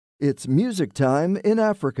It's music time in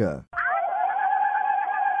Africa.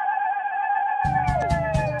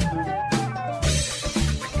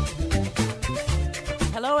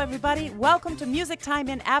 Hello, everybody. Welcome to Music Time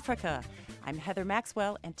in Africa. I'm Heather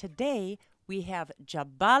Maxwell, and today we have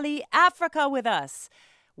Jabali Afrika with us.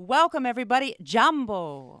 Welcome, everybody.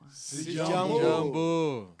 Jambo.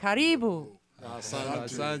 Jambo. Karibu.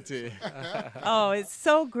 Asante. Oh, it's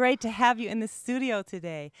so great to have you in the studio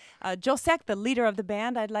today. Josek, the leader of the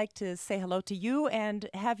band, I'd like to say hello to you and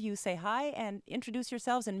have you say hi and introduce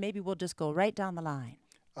yourselves, and maybe we'll just go right down the line.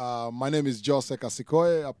 My name is Josek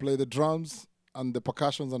Asikoe. I play the drums and the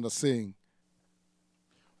percussions and the sing.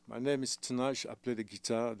 My name is Tanash. I play the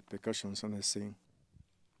guitar, the percussions, and I sing.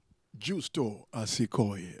 Justo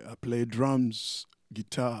Asikoe. I play drums,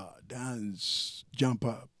 guitar, dance, jump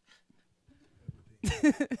up.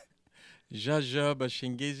 Jaja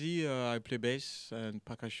Bashingezi, I play bass and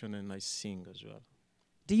percussion and I sing as well.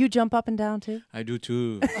 Do you jump up and down too? I do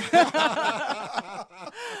too.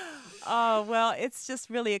 Oh, well, it's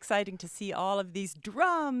just really exciting to see all of these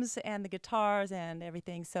drums and the guitars and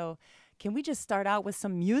everything. So can we just start out with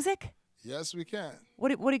some music? Yes, we can.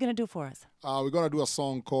 What are you going to do for us? We're going to do a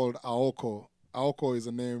song called Aoko. Aoko is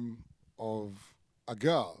the name of a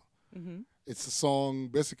girl. Mm-hmm. It's a song,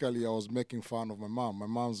 basically, I was making fun of my mom. My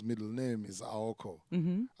mom's middle name is Aoko.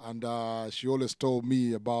 Mm-hmm. And she always told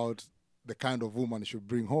me about the kind of woman she should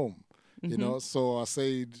bring home. Mm-hmm. You know, so I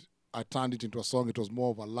said, I turned it into a song. It was more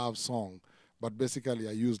of a love song. But basically,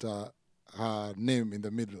 I used her name in the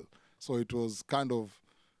middle. So it was kind of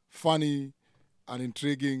funny and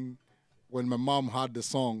intriguing. When my mom heard the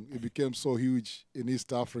song, it became so huge in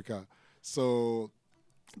East Africa. So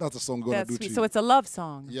that's a song I'm going to do to you. So it's a love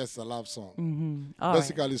song. Yes, a love song. Mm-hmm.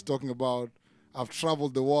 Basically, it's talking about, I've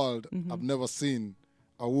traveled the world. Mm-hmm. I've never seen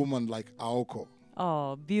a woman like Aoko.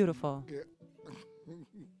 Oh, beautiful. Yeah.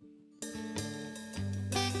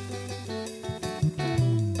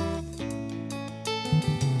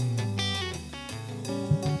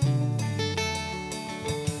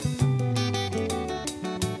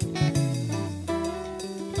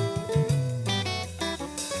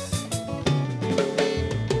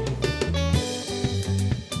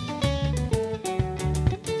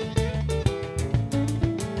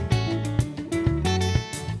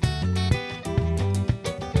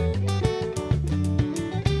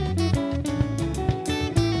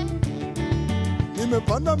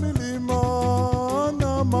 Nimepanda milima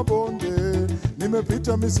na mabonde,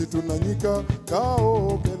 nimepita misitu na nyika,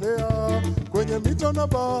 kaogelea kwenye mito na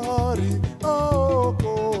bahari.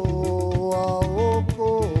 Aoko,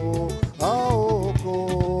 aoko,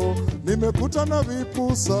 aoko. Nimekutana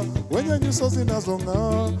vipusa wenye nyuso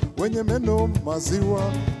zinazong'aa, wenye meno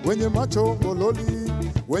maziwa, wenye macho gololi,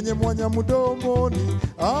 wenye mwanya mdomoni.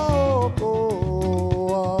 Aoko,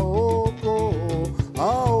 aoko,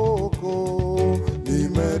 aoko.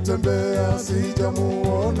 Nimetembea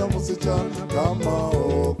sijamuona msichana kama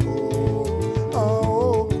Aoko.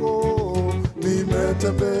 Aoko.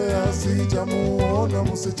 Nimetembea sijamuona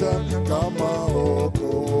msichana kama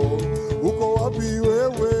Aoko. Uko wapi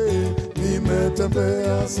wewe?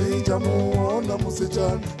 Nimetembea sijamuona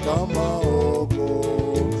msichana kama Aoko.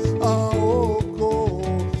 Aoko.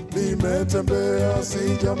 Nimetembea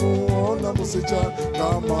sijamuona msichana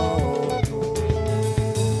kama Aoko.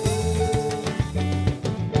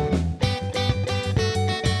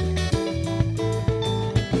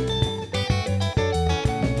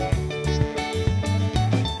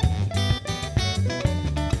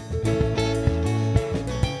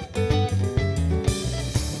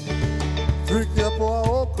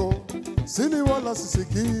 Sili wala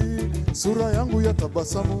sisikii, sura yangu ya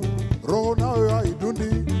tabasamu, roho nayo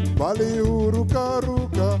haidundi, bali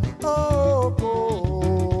hurukaruka. Aoko,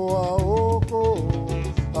 aoko,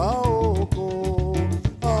 aoko,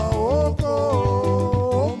 aoko.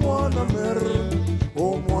 O mwana mere,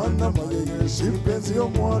 o mwana mayeye, shimpenzi o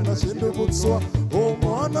mwana shinde butswa, o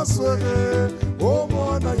mwana swere, o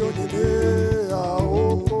mwana yonyine.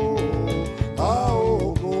 Aoko,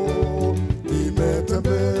 aoko.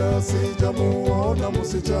 Nimetembea sijamuona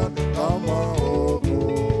msichana kama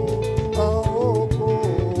Aoko. Aoko.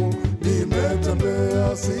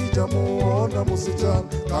 Nimetembea sijamuona msichana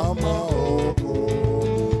kama Aoko.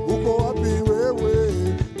 Uko wapi wewe?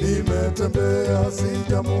 Nimetembea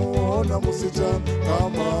sijamuona msichana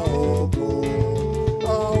kama Aoko.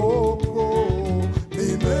 Aoko.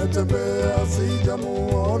 Nimetembea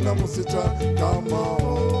sijamuona msichana kama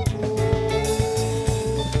Aoko.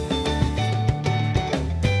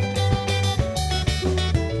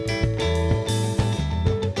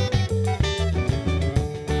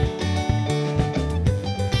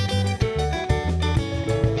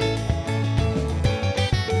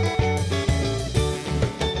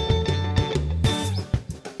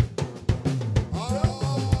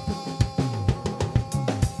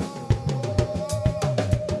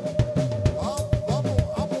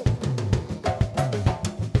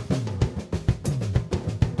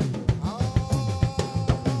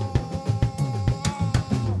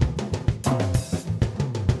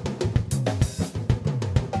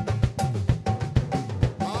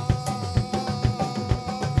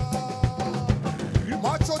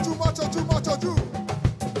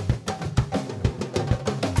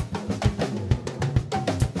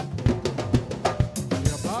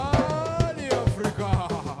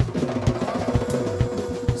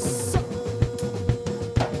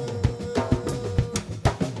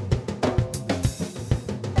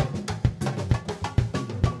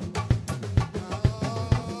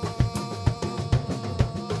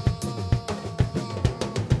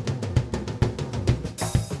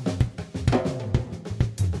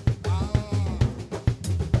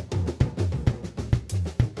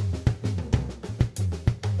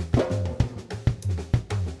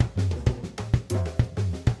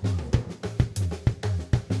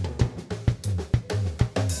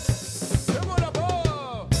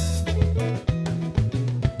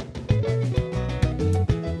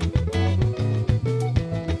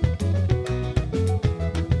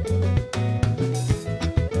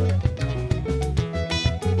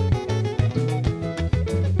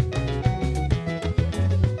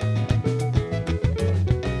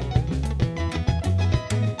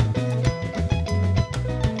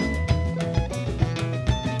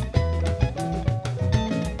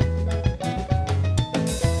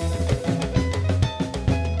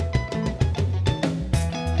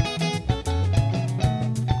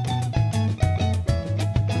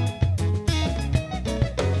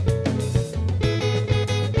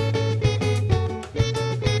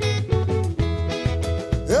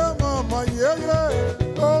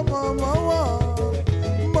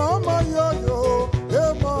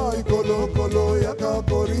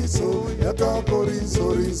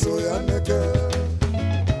 yakakoriso riso yaneke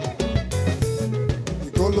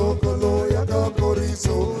ikolokolo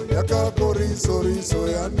yakakoriso riso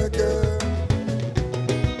yaneke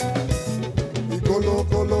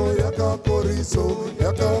ikolokolo yakakoriso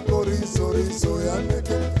riso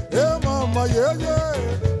yaneke mama yeye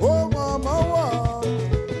oh mama wa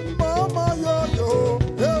mama yoyo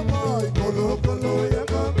ma ikolokolo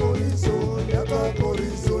yakakoriso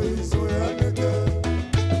riso yaneke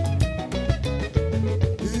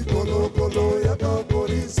ikolokolo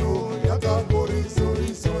yakakoriso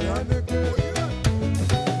riso yaneke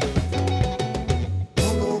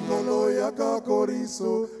kolokolo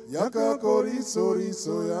yakakoriso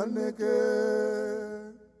riso yaneke.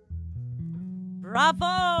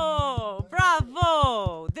 Bravo!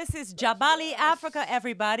 Bravo! This is Jabali Afrika,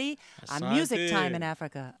 everybody. On Music Asante. Time in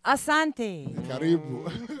Africa. Asante.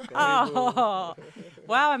 Karibu. Oh,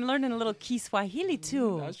 wow, I'm learning a little Kiswahili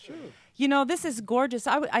too. That's true. You know, this is gorgeous.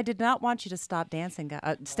 I did not want you to stop dancing.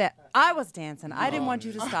 I was dancing. I didn't want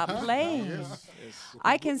you to stop playing.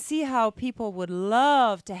 I can see how people would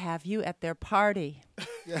love to have you at their party.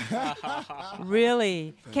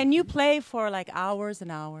 Really. Can you play for like hours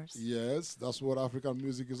and hours? Yes, that's what African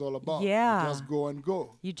music is all about. Yeah. You just go and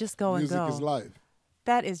go. You just go and Music go. is life.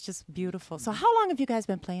 That is just beautiful. So how long have you guys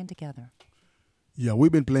been playing together? Yeah,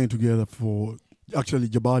 we've been playing together for, actually,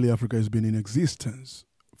 Jabali Afrika has been in existence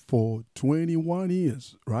for 21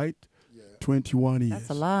 years, right? Yeah. 21 years. That's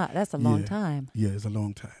a lot. That's a long Yeah. time. Yeah, it's a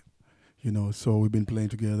long time. You know, so we've been playing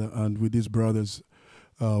together, and with these brothers,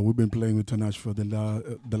 we've been playing with Tanash for the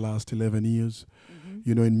last 11 years.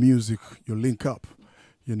 You know, in music, you link up.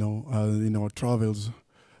 You know, in our travels,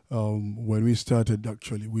 when we started,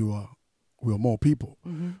 actually, we were more people,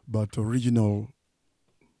 but original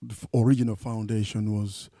foundation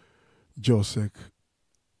was Josek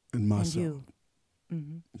and And myself. you.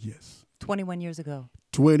 Hmm. Yes, 21 years ago.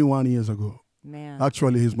 21 years ago. Man.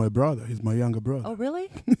 Actually, he's my brother. He's my younger brother. Oh, really?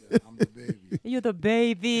 Yeah, I'm the baby. You're the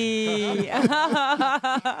baby.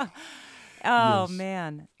 Oh, Yes.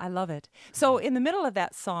 man. I love it. So, in the middle of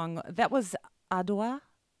that song, that was Adwa?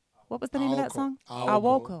 What was the name of that Awoko. song?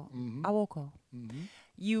 Awoko. Awoko. Awoko.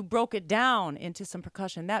 You broke it down into some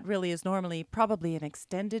percussion. That really is normally probably an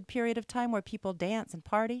extended period of time where people dance and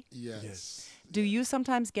party. Yes. Do you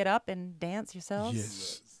sometimes get up and dance yourselves?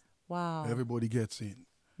 Yes. Wow. Everybody gets in.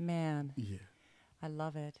 Man, Yeah. I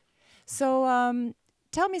love it. So,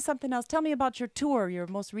 tell me something else. Tell me about your tour, your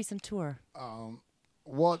most recent tour. Our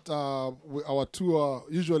tour,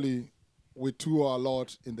 usually we tour a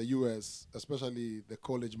lot in the U.S., especially the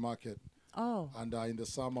college market. Oh, And in the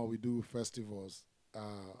summer, we do festivals.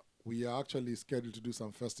 We are actually scheduled to do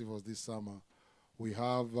some festivals this summer. We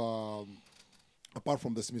have, apart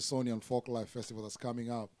from the Smithsonian Folklife Festival that's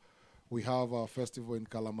coming up, we have a festival in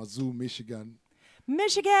Kalamazoo, Michigan.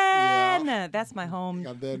 Michigan! That's my home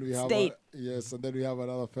And then we have state. and then we have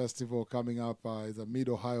another festival coming up. It's a Mid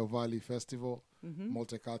Ohio Valley Festival,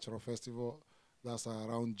 multicultural festival. That's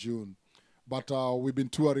around June. But we've been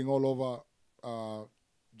touring all over,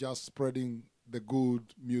 just spreading the good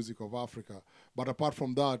music of Africa. But apart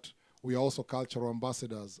from that, we are also cultural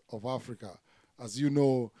ambassadors of Africa. As you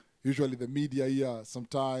know, usually the media here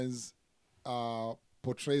sometimes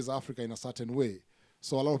portrays Africa in a certain way.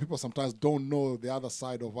 So a lot of people sometimes don't know the other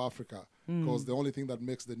side of Africa because the only thing that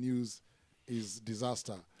makes the news is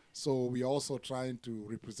disaster. So we are also trying to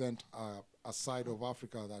represent a side of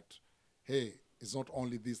Africa that, hey, it's not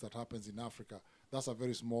only this that happens in Africa. That's a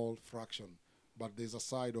very small fraction. But there's a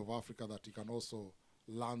side of Africa that you can also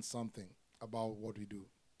learn something about what we do.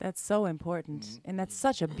 That's so important. And that's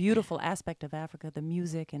such a beautiful aspect of Africa, the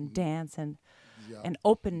music and dance and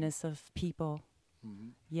openness of people.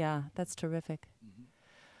 Yeah, that's terrific.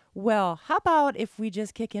 Well, how about if we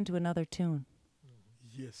just kick into another tune?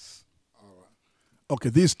 Yes. All right. Okay,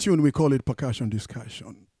 this tune, we call it Percussion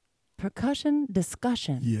Discussion. Percussion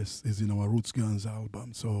discussion. Yes, it's in our Roots Guns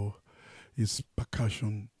album. So it's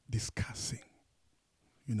percussion discussing.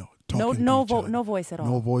 You know, talking to each other. No voice at all.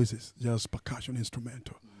 No voices, just percussion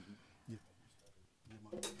instrumental.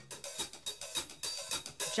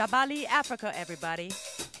 Jabali Afrika, everybody.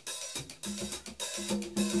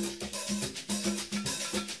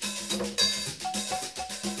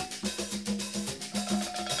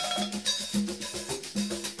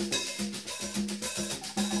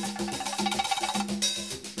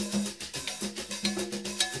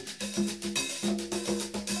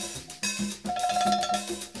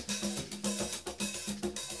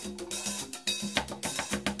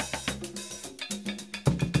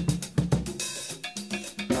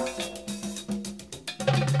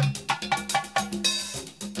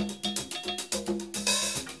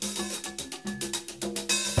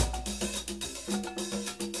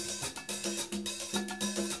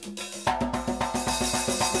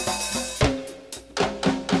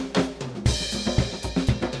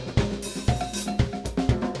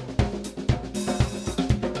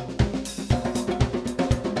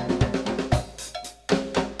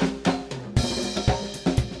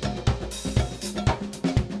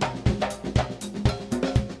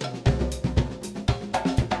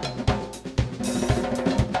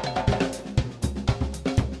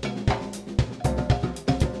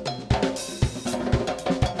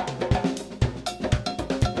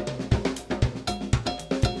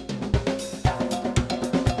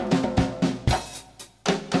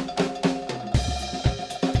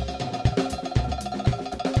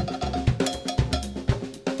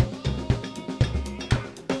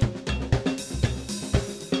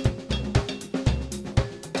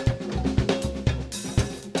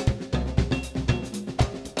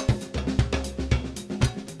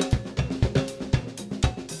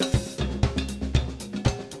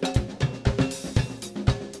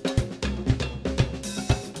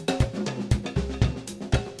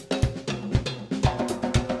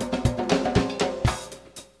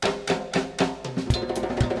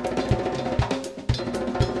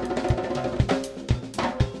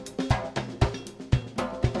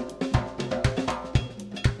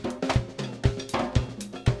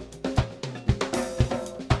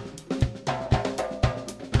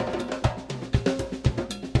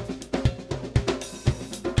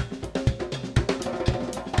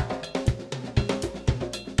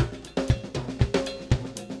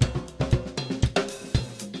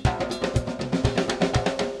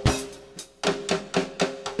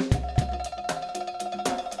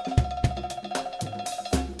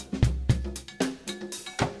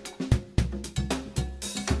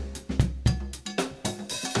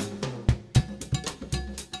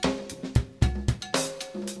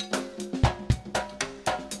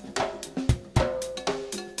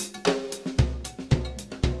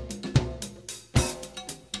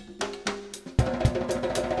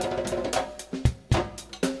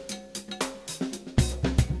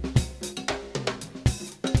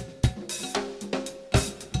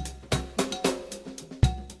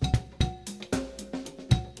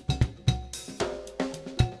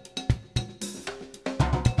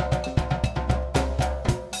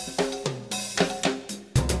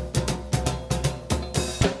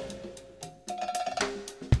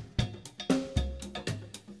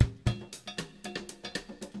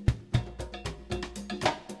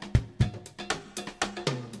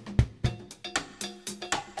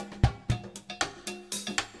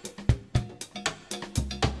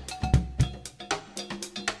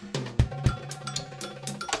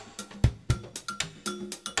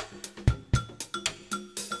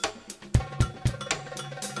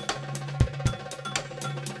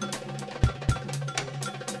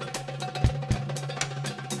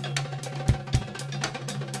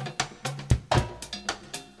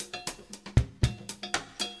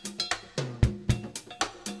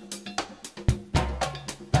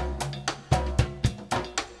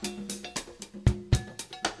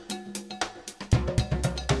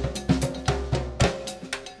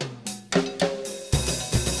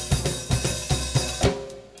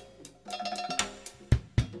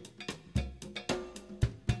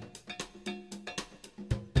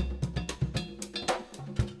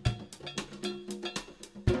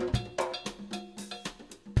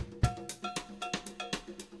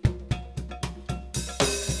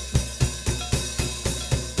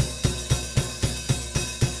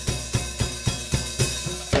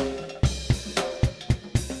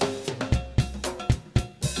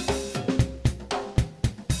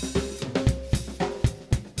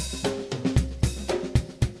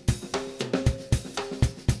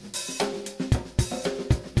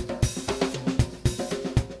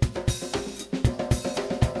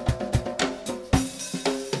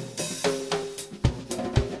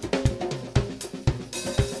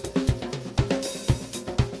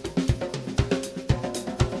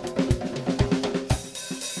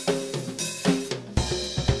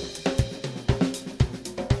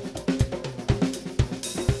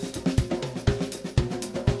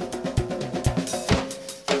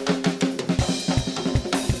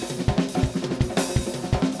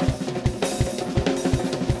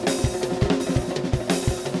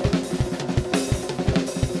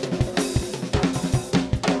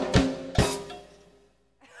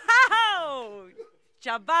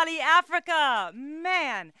 Jabali Afrika.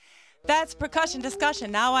 Man, that's percussion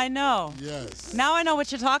discussion. Now I know. Yes. Now I know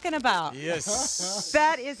what you're talking about. Yes.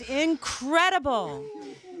 That is incredible.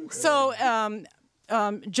 So,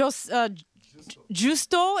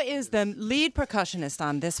 Justo is the lead percussionist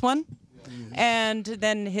on this one. And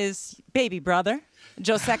then his baby brother,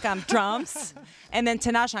 Josek on drums. And then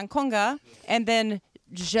Tanash on conga. And then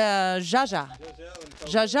Jaja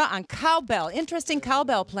on cowbell. Interesting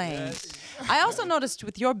cowbell playing. Yes. I also noticed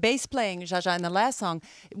with your bass playing, Jaja, in the last song,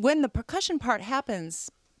 when the percussion parts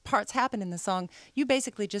happen in the song, you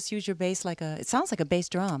basically just use your bass it sounds like a bass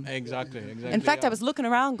drum. Exactly. In fact, I was looking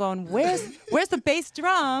around going, where's the bass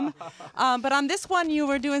drum? But on this one, you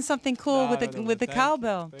were doing something cool with the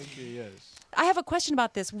cowbell. Thank you, yes. I have a question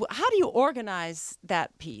about this. How do you organize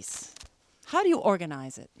that piece? How do you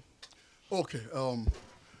organize it? Okay,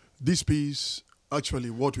 this piece, actually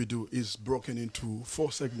what we do is broken into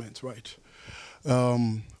 4 segments, right?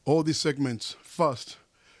 All these segments, first,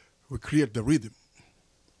 we create the rhythm.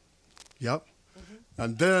 Yeah?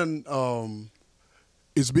 And then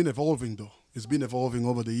it's been evolving, though. It's been evolving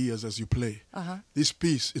over the years as you play. This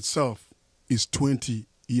piece itself is 20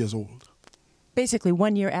 years old. Basically,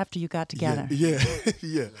 1 year after you got together. Yeah,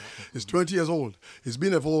 yeah. It's 20 years old. It's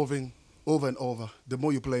been evolving over and over. The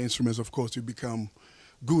more you play instruments, of course, you become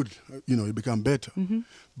good. You become better.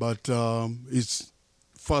 But it's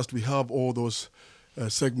first we have all those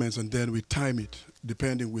segments, and then we time it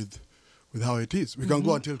depending with how it is. We can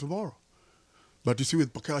go until tomorrow. But you see,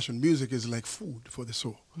 with percussion, music is like food for the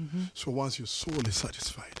soul. So once your soul is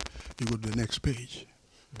satisfied, you go to the next page.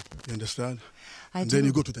 You understand? Then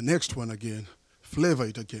you go to the next one again, flavor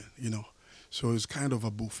it again, So it's kind of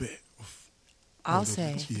a buffet of I'll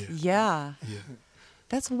say. Yeah. Yeah. Yeah.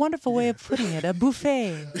 That's a wonderful way of putting it, a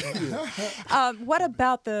buffet. What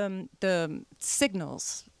about the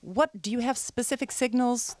signals? What do you have specific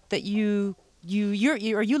signals that are you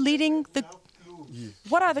leading the? Yeah.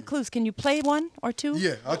 What are the clues? Can you play one or two?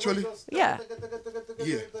 Yeah, actually. Yeah.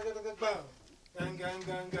 Yeah.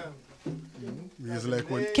 It's like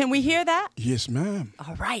when. Can we hear that? Yes, ma'am.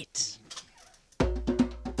 All right.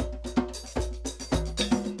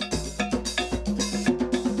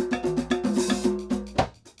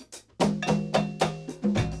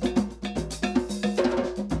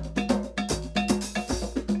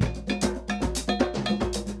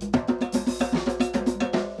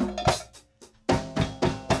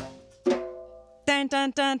 Dun,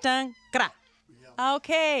 dun, dun, dun, gra.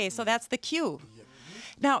 Okay, so that's the cue.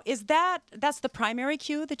 Now, that's the primary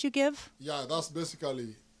cue that you give? Yeah, that's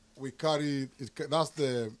basically we carry. That's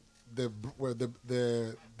the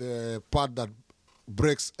part that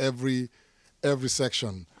breaks every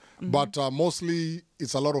section. But mostly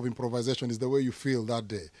it's a lot of improvisation. It's the way you feel that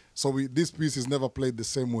day. So this piece is never played the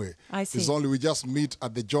same way. I see. It's only we just meet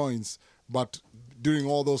at the joints. But during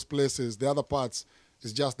all those places, the other parts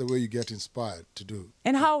is just the way you get inspired to do.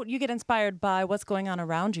 And how you get inspired by what's going on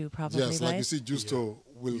around you, probably, Yes, right? like you see, Justo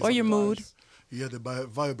will. Or your mood. Yeah, the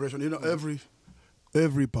vibration.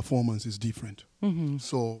 Every performance is different.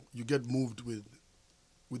 So you get moved with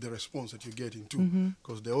the response that you're getting too,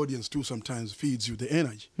 because the audience too sometimes feeds you the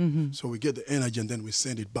energy. So we get the energy and then we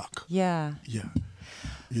send it back. Yeah. Yeah,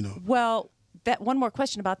 Well, that one more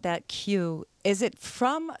question about that cue. Is it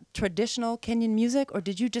from traditional Kenyan music, or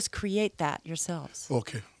did you just create that yourselves?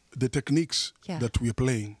 Okay, the techniques Yeah. that we're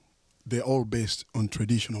playing, they're all based on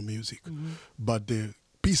traditional music, but the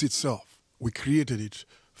piece itself, we created it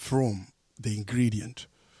from the ingredient.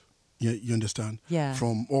 You understand? Yeah.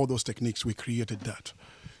 From all those techniques, we created that.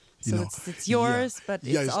 So it's yours, but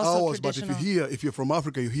yeah, it's it's also ours. But traditional. if you're from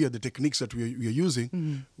Africa, you hear the techniques that we're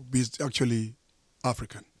using. It's actually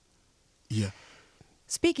African. Yeah.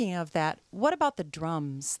 Speaking of that, what about the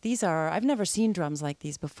drums? I've never seen drums like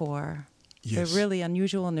these before. Yes. They're really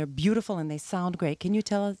unusual and they're beautiful and they sound great. Can you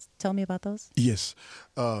tell me about those? Yes.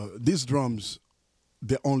 These drums,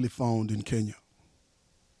 they're only found in Kenya.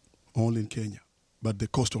 Only in Kenya. But the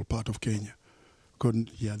coastal part of Kenya.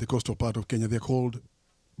 The coastal part of Kenya. They're called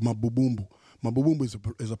mabubumbu. Mabubumbu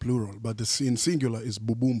is a plural, but in singular is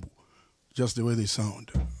bubumbu. Just the way they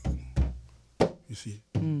sound. You see?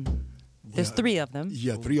 There's 3 of them.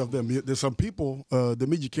 Yeah, 3 of them. There's some people, the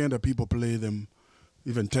Mijikenda people play them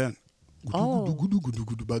even 10. Oh.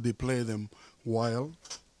 But they play them while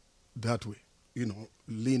that way,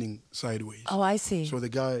 leaning sideways. Oh, I see. So the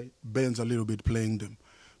guy bends a little bit playing them.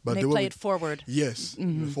 But they play it forward. Yes,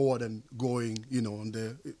 forward and going, and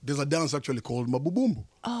there's a dance actually called mabubumbu.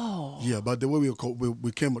 Oh. Yeah, but the way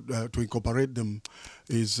we came to incorporate them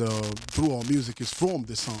is through our music is from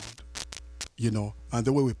the sound, and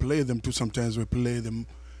the way we play them too, sometimes we play them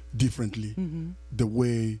differently the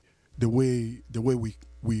way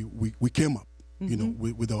we came up, you know,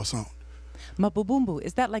 with our sound. Mabubumbu,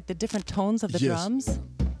 is that like the different tones of the Yes. drums?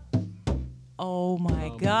 Oh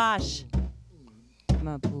my gosh.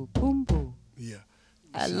 Mabubumbu. Yeah.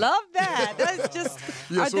 I love that. That's just.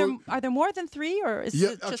 Yeah, are there more than 3, or is Yeah,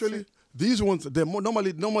 it just actually, these ones, they're more,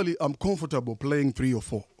 normally I'm comfortable playing 3 or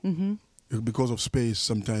 4 because of space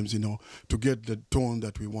sometimes, you know, to get the tone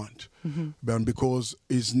that we want. But because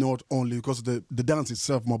it's not only, because the dance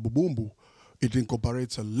itself, Mabubumbu, it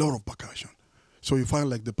incorporates a lot of percussion. So you find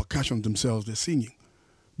like the percussion themselves, they're singing.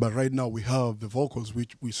 But right now we have the vocals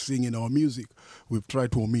which we sing in our music. We've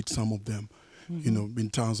tried to omit some of them, you know, in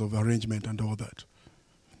terms of arrangement and all that.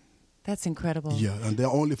 That's incredible. Yeah, and they're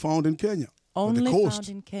only found in Kenya. Only at the coast. found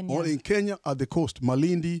in Kenya. Only in Kenya at the coast.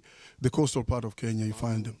 Malindi, the coastal part of Kenya, you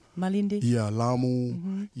find them. Malindi? Yeah,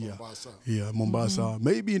 Lamu. Yeah, Mombasa. yeah, Mombasa.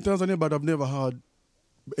 Maybe in Tanzania, but I've never heard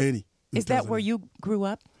any. in Is that where Tanzania. you grew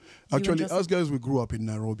up? You and Actually, Joseph? us guys, we grew up in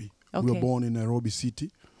Nairobi. We Okay. were born in Nairobi City,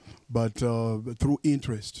 but through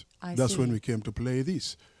interest, I that's when see. we came to play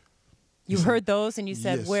this. You heard those and you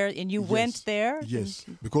said Yes. where, and you Yes. went there? Yes,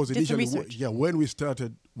 and because did some initially, research. when we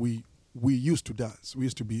started, we used to dance. We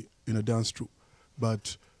used to be in a dance troupe,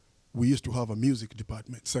 but we used to have a music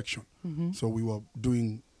department section. So we were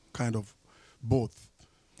doing kind of both.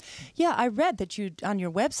 Yeah, I read that you, on your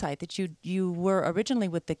website, that you were originally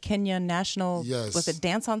with the Kenya National, Yes. was it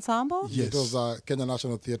Dance Ensemble? Yes. It was a Kenya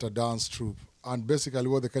National Theatre dance troupe. And basically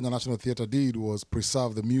what the Kenya National Theatre did was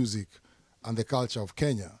preserve the music and the culture of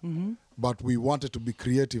Kenya. But we wanted to be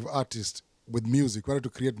creative artists with music. We wanted to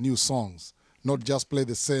create new songs, not just play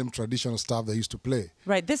the same traditional stuff they used to play.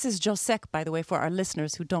 Right, this is Josek, by the way, for our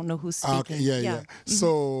listeners who don't know who's speaking. Okay, yeah.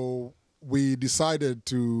 So we decided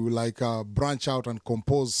to branch out and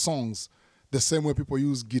compose songs the same way people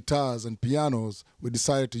use guitars and pianos. We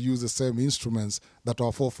decided to use the same instruments that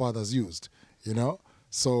our forefathers used, you know.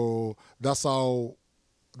 So that's how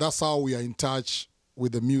we are in touch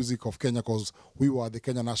with the music of Kenya, because we were the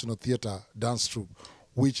Kenya National Theatre dance troupe,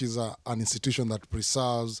 which is an institution that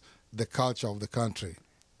preserves the culture of the country.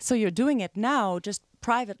 So you're doing it now, just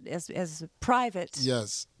private, as private,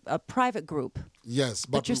 Yes, a private group. yes,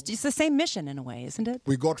 But it's the same mission in a way, isn't it?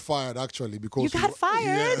 we got fired actually because You got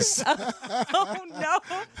fired? Yes. Oh, no.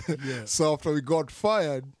 So after we got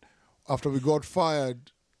fired,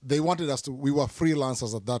 they wanted us to, we were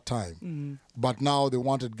freelancers at that time, but now they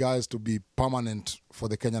wanted guys to be permanent for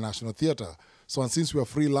the Kenya National Theatre. So, and since we were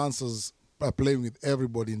freelancers playing with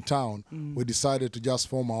everybody in town, we decided to just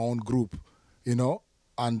form our own group, you know,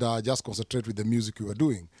 and just concentrate with the music we were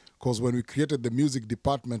doing. Because when we created the music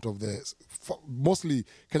department of mostly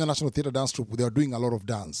Kenya National Theatre dance troupe, they were doing a lot of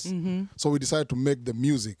dance. So we decided to make the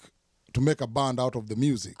music, to make a band out of the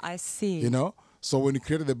music. I see. You know? So when we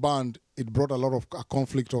created the band, it brought a lot of a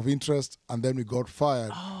conflict of interest, and then we got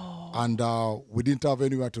fired. And we didn't have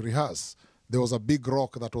anywhere to rehearse. There was a big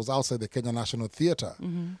rock that was outside the Kenya National Theatre.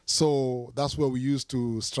 So that's where we used to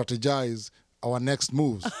strategize our next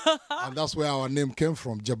moves. And that's where our name came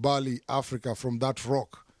from, Jabali Afrika, from that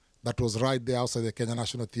rock that was right there outside the Kenya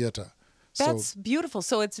National Theatre. That's beautiful.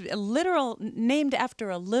 So it's a literal, named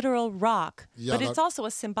after a literal rock, Yeah, but it's also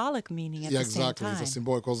a symbolic meaning at the same exactly. time. It's a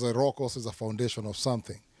symbol, because the rock also is a foundation of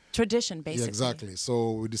something. Tradition, basically. Yeah, exactly.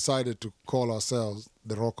 So we decided to call ourselves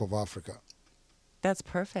the Rock of Africa. That's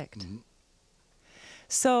perfect.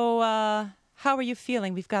 So how are you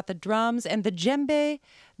feeling? We've got the drums and the djembe.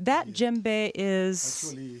 That djembe is...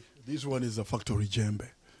 Actually, this one is a factory djembe.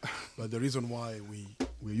 But the reason why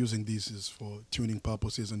we're using this is for tuning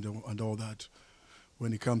purposes and all that.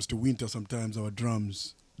 When it comes to winter, sometimes our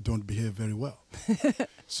drums don't behave very well.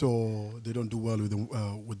 So they don't do well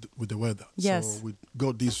with the weather. Yes. So we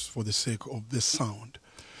got this for the sake of the sound.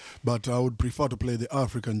 But I would prefer to play the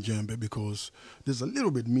African djembe because there's a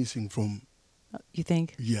little bit missing from... You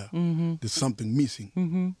think? Yeah, there's something missing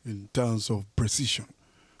in terms of precision,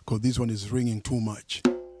 because this one is ringing too much.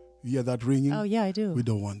 You hear that ringing? Oh, yeah, I do. We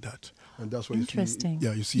don't want that. And that's why Interesting.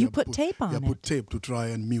 you see. You I put tape on Yeah, it. put tape to try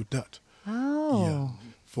and mute that. Oh. Yeah.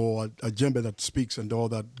 For a djembe that speaks and all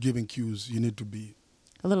that, giving cues, you need to be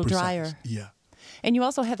A little precise. drier. Yeah. And you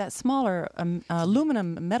also have that smaller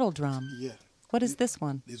aluminum metal drum. Yeah. What is this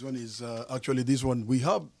one? This one is, actually this one, we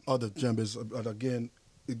have other djembes, but again,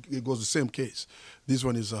 it goes the same case. This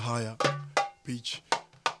one is a higher pitch.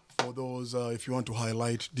 For those, if you want to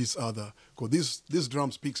highlight this other, because this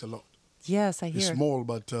drum speaks a lot. Yes, I hear. It's small,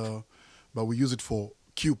 but we use it for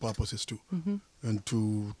cue purposes too, and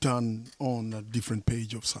to turn on a different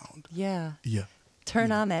page of sound. Yeah. Yeah.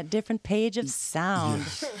 Turn on that different page of sound.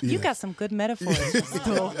 Yes. You Yeah. got some good metaphors.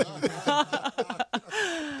 Crystal.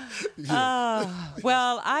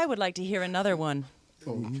 Well, I would like to hear another one.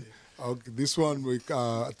 Okay. This one,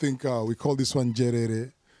 I think we call this one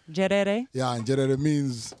Jerere. Jerere? Yeah, and Jerere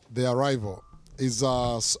means the arrival. It's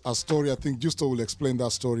a story, I think Justo will explain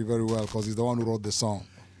that story very well because he's the one who wrote the song.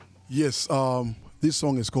 Yes, this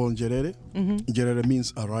song is called Jerere. Jerere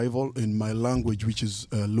means arrival in my language, which is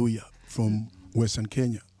Luya from Western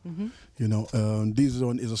Kenya. You know, this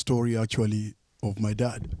one is a story actually of my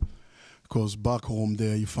dad, because back home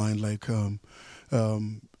there you find like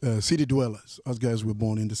city dwellers. Us guys were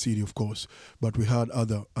born in the city, of course, but we had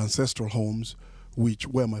other ancestral homes,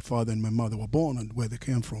 where my father and my mother were born and where they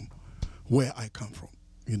came from, where I come from,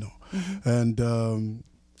 you know. And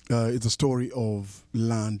it's a story of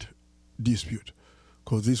land dispute.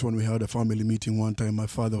 Because this one, we had a family meeting one time. My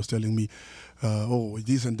father was telling me, oh,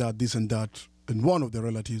 this and that. And one of the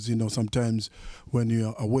relatives, you know, sometimes when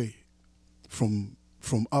you're away from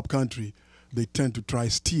up country, they tend to try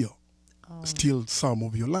steal some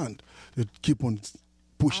of your land. They keep on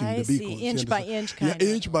pushing the beacons. Inch by inch kind of.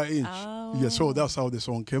 Yeah, inch by inch. Oh. Yeah, so that's how the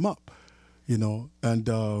song came up, you know. And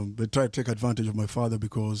they try to take advantage of my father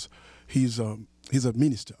because he's a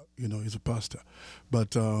minister, you know, he's a pastor.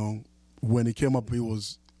 But when he came up, he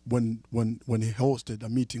was when he hosted a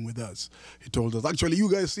meeting with us, he told us, actually,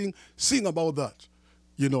 you guys sing about that.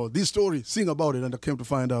 You know, this story, sing about it. And I came to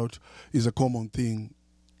find out is a common thing,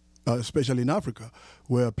 especially in Africa,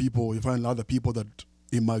 where you find other people that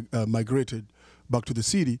migrated back to the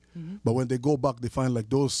city, but when they go back, they find like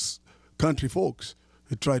those country folks,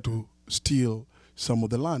 they try to steal some of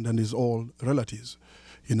the land, and it's all relatives.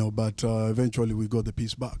 You know, but eventually we got the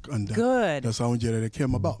piece back, and Good. That's how Njerere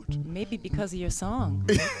came about. Maybe because of your song.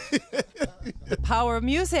 The power of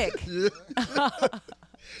music.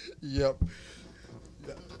 Yep.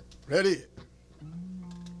 Yeah. Ready?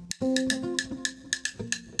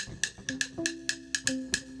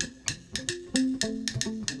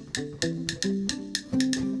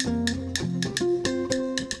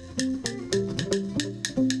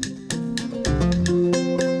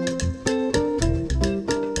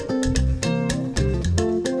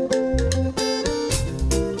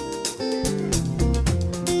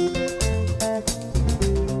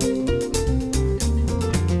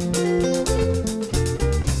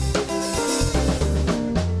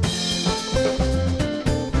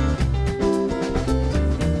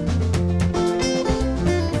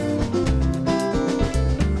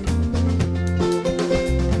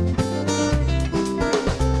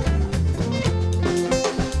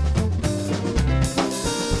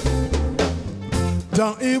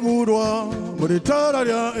 Dans Iboudwa,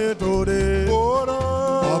 Muditararia etode,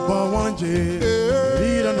 Papa Wanje,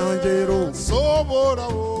 Ida Nanjero,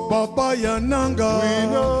 Papa Yananga,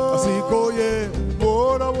 Asikoye,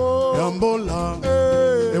 Yambola,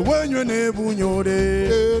 Ewenye Nebunyode,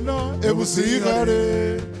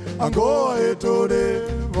 Ebusigare, Angoa etode,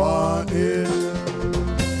 Vane.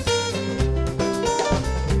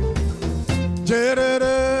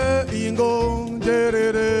 Jerere, Ingo,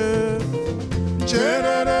 Jerere.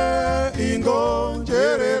 Jerere, Ingo,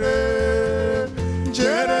 Jerere,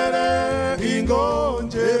 Jerere, Ingo,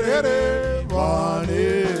 Jerere,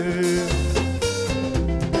 Vane.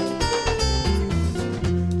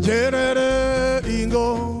 Jerere,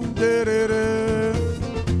 Ingo, Jerere,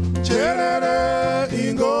 Jerere,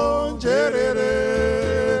 Ingo,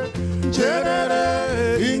 Jerere,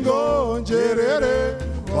 Jerere, Ingo, Jerere,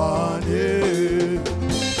 Vane.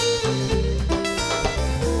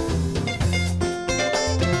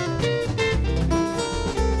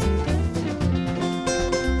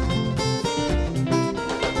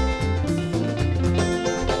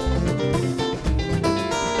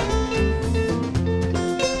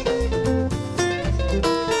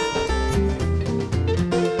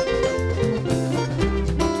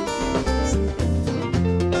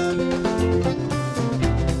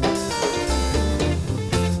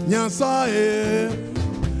 Nyasaye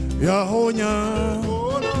Yahonya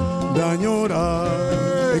Danyora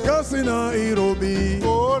Ekasina Irobi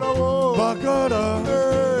Bakara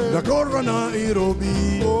Dakorra na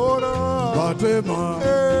Irobi Batema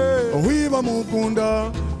Ohiba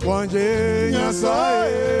Mukunda Wanje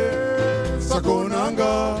Nyasaye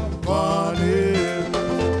Sakonanga Vane.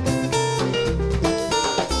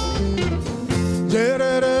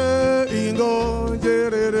 Jerere Ingo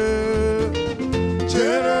Jerere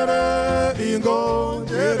Jerere Ingo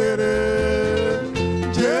Jerere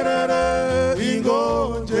Jerere Ingo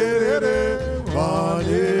Jerere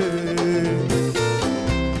Vane.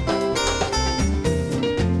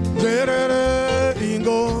 Jerere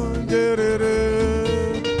Ingo Jerere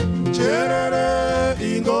Jerere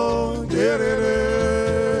Ingo Jerere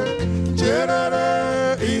Jerere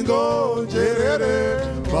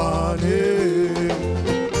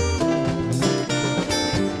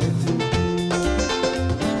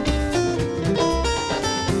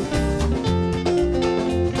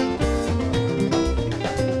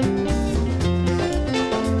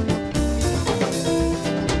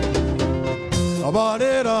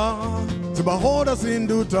Sibahoda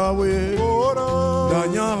sindutawe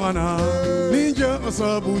Danyahana Ninja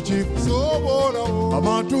asabuchi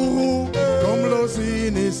Amaturu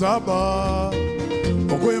Komlosi ni saba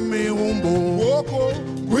Okwemi humbo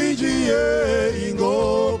Kwijie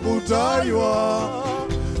ingo kutaywa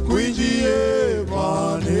Kwijie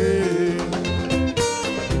pane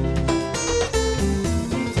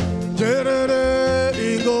Jerere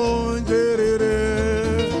ingo jerere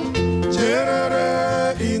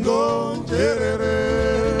Jerere ingo jerere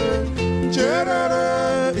Jerere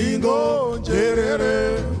ingo jerere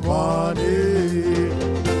pane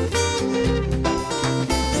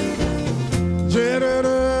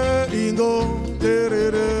Jerere ingo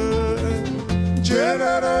jerere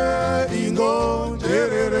Jerere ingo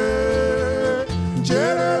jerere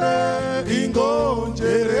Jerere ingo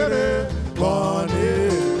jerere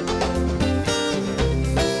pane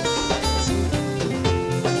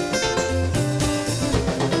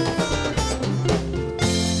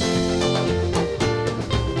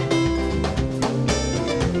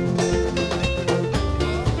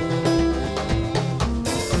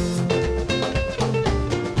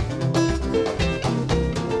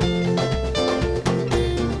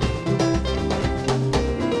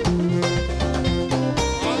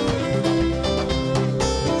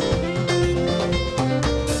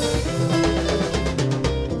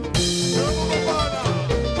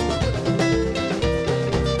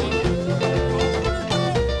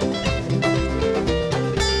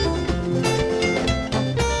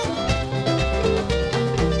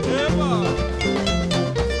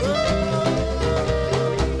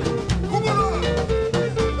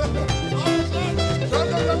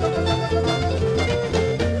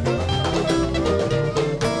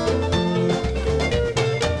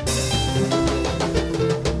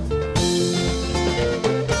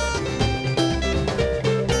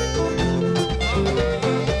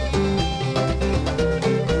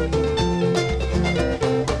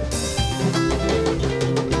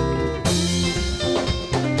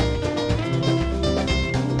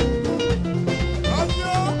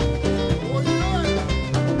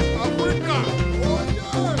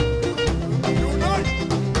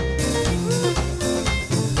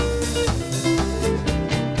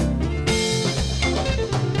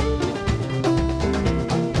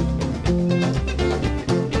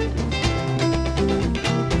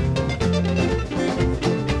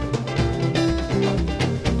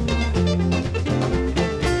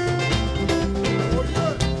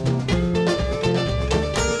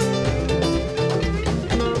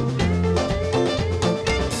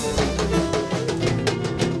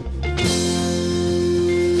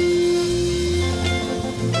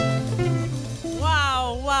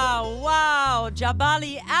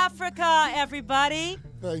Jabali Afrika, everybody.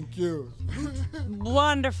 Thank you.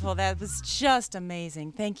 Wonderful. That was just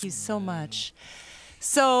amazing. Thank you so much.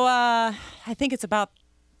 So I think it's about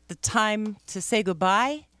the time to say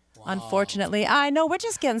goodbye. Wow. Unfortunately, I know we're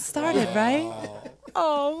just getting started, right?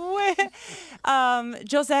 Oh,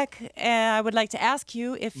 Josek, I would like to ask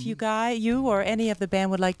you if you or any of the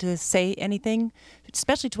band would like to say anything,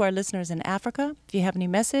 especially to our listeners in Africa. If you have any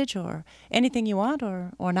message or anything you want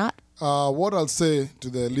or not. What I'll say to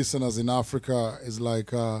the listeners in Africa is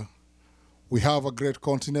like, we have a great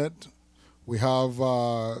continent, we have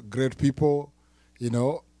great people, you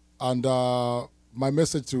know, and my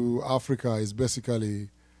message to Africa is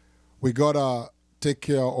basically, we gotta take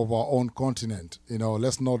care of our own continent. You know,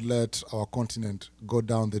 let's not let our continent go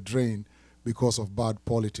down the drain because of bad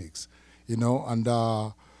politics, you know. And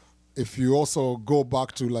if you also go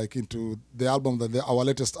back to like into the album, our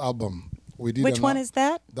latest album, we did. Which one is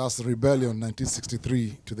that? That's Rebellion,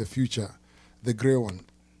 1963 to the Future, the grey one.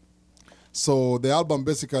 So the album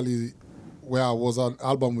basically, was an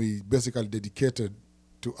album we basically dedicated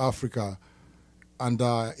to Africa. And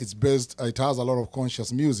it has a lot of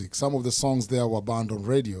conscious music. Some of the songs there were banned on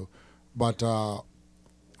radio, but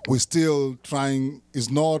we're still trying.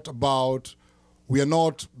 It's not about, we are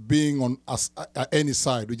not being on any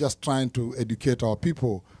side. We're just trying to educate our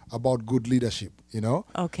people about good leadership, you know?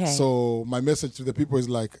 Okay. So my message to the people is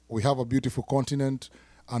like, we have a beautiful continent,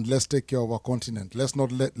 and let's take care of our continent. Let's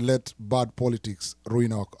not let bad politics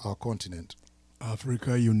ruin our continent.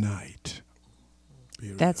 Africa unite.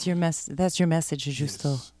 Period. That's your message,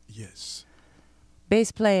 Justo. Yes.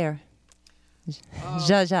 Bass player,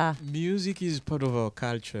 Jaja. Music is part of our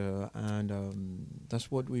culture, and that's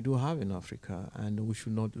what we do have in Africa, and we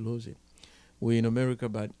should not lose it. We're in America,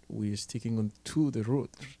 but we're sticking on to the root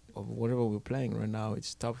of whatever we're playing right now. It's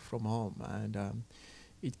stuff from home, and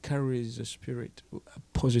it carries a spirit, a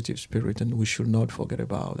positive spirit, and we should not forget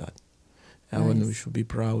about that. And we should be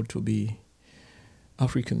proud to be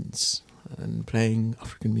Africans and playing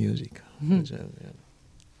African music. So, yeah.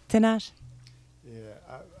 Tanash?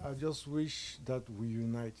 Yeah, I just wish that we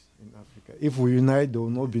unite in Africa. If we unite, there will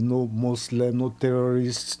not be no Muslim, no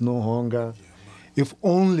terrorists, no hunger. If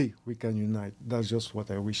only we can unite. That's just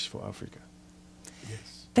what I wish for Africa.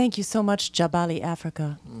 Thank you so much, Jabali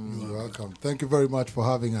Afrika. You're welcome. Thank you very much for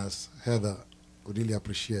having us, Heather. We really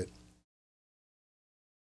appreciate it.